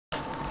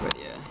But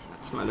yeah,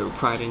 that's my little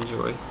pride and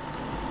joy.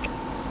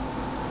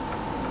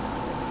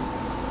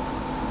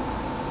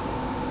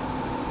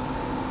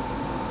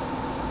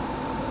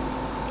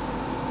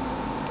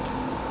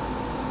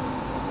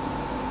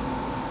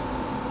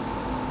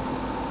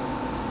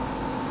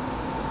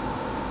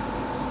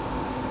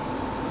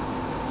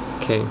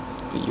 Okay,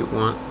 do you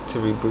want to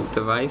reboot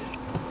device?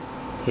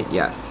 Hit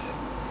yes.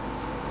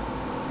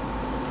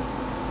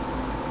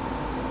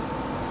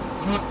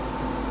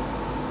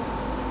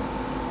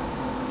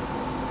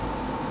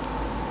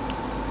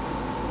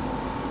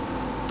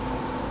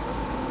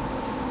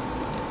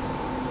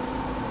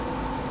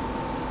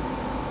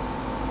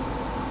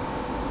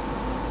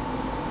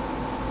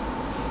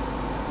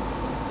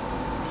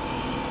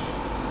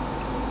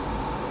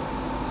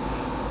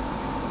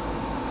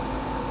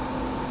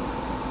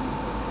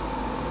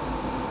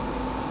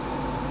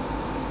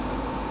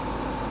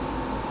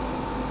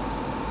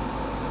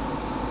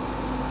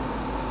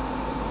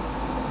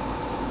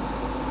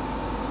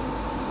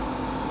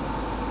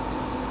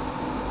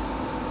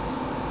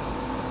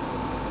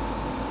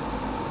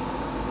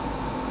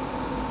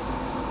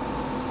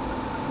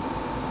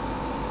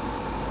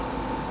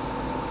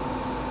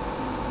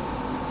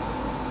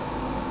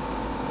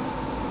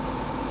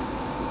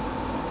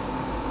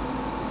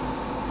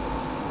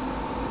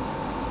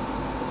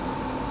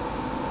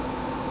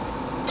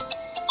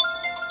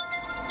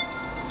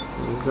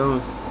 There you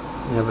go.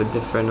 We have a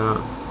different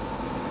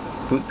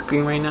boot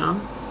screen right now.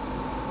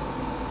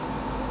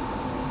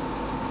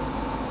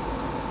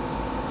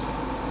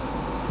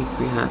 Since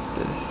we have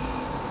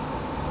this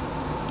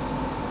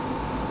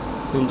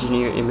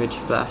engineer image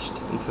flashed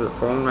into the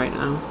phone right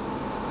now.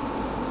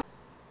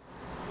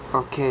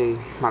 Okay,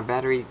 my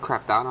battery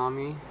crapped out on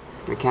me,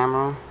 the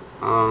camera.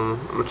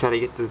 I'm gonna try to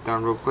get this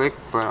done real quick,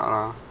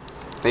 but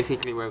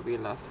basically where we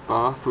left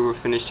off, we were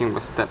finishing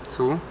with step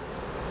 2.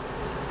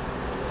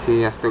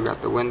 See, I still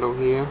got the window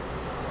here.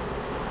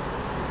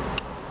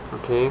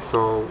 Okay,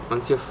 so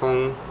once your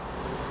phone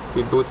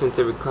reboots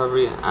into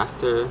recovery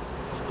after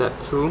step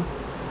 2,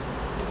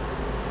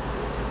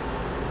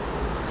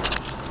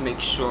 just make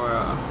sure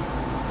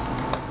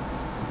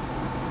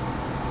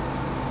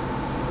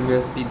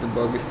USB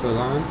debug is still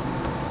on.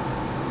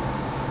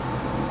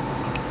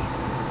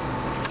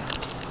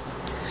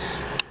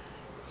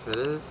 If it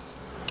is,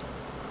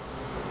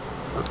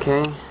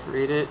 okay,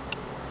 read it.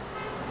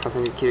 Press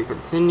any key to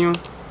continue.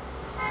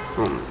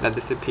 Boom, that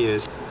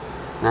disappears.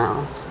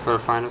 Now, for the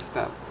final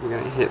step, we're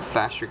gonna hit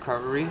flash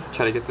recovery.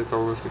 Try to get this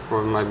over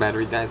before my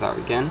battery dies out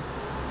again.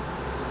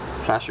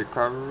 Flash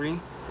recovery.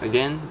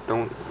 Again,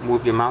 don't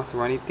move your mouse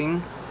or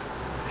anything.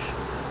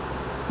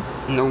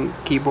 No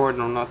keyboard,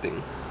 no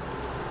nothing.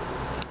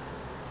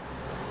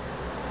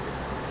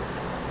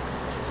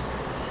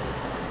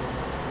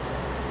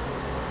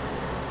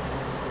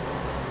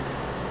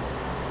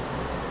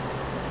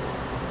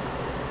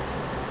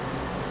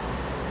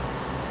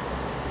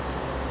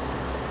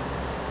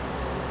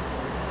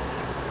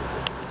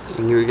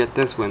 And you get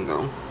this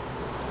window.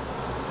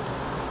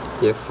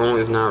 Your phone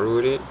is not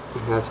rooted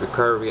and has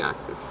recovery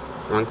access.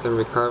 Once in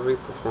recovery,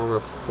 perform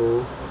a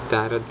full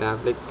data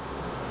tablet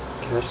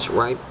cache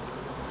wipe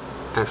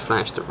and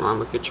flash the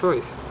ROM of your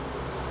choice.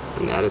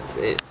 And that is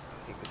it.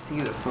 As you can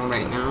see, the phone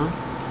right now,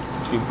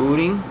 it's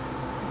rebooting.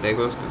 There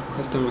goes the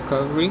custom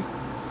recovery,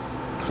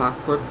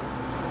 clockwork.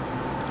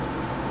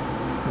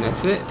 And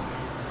that's it.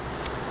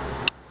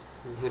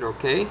 You hit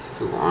OK if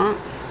you want,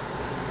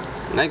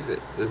 and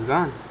exit. It's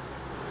done.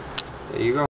 There you go.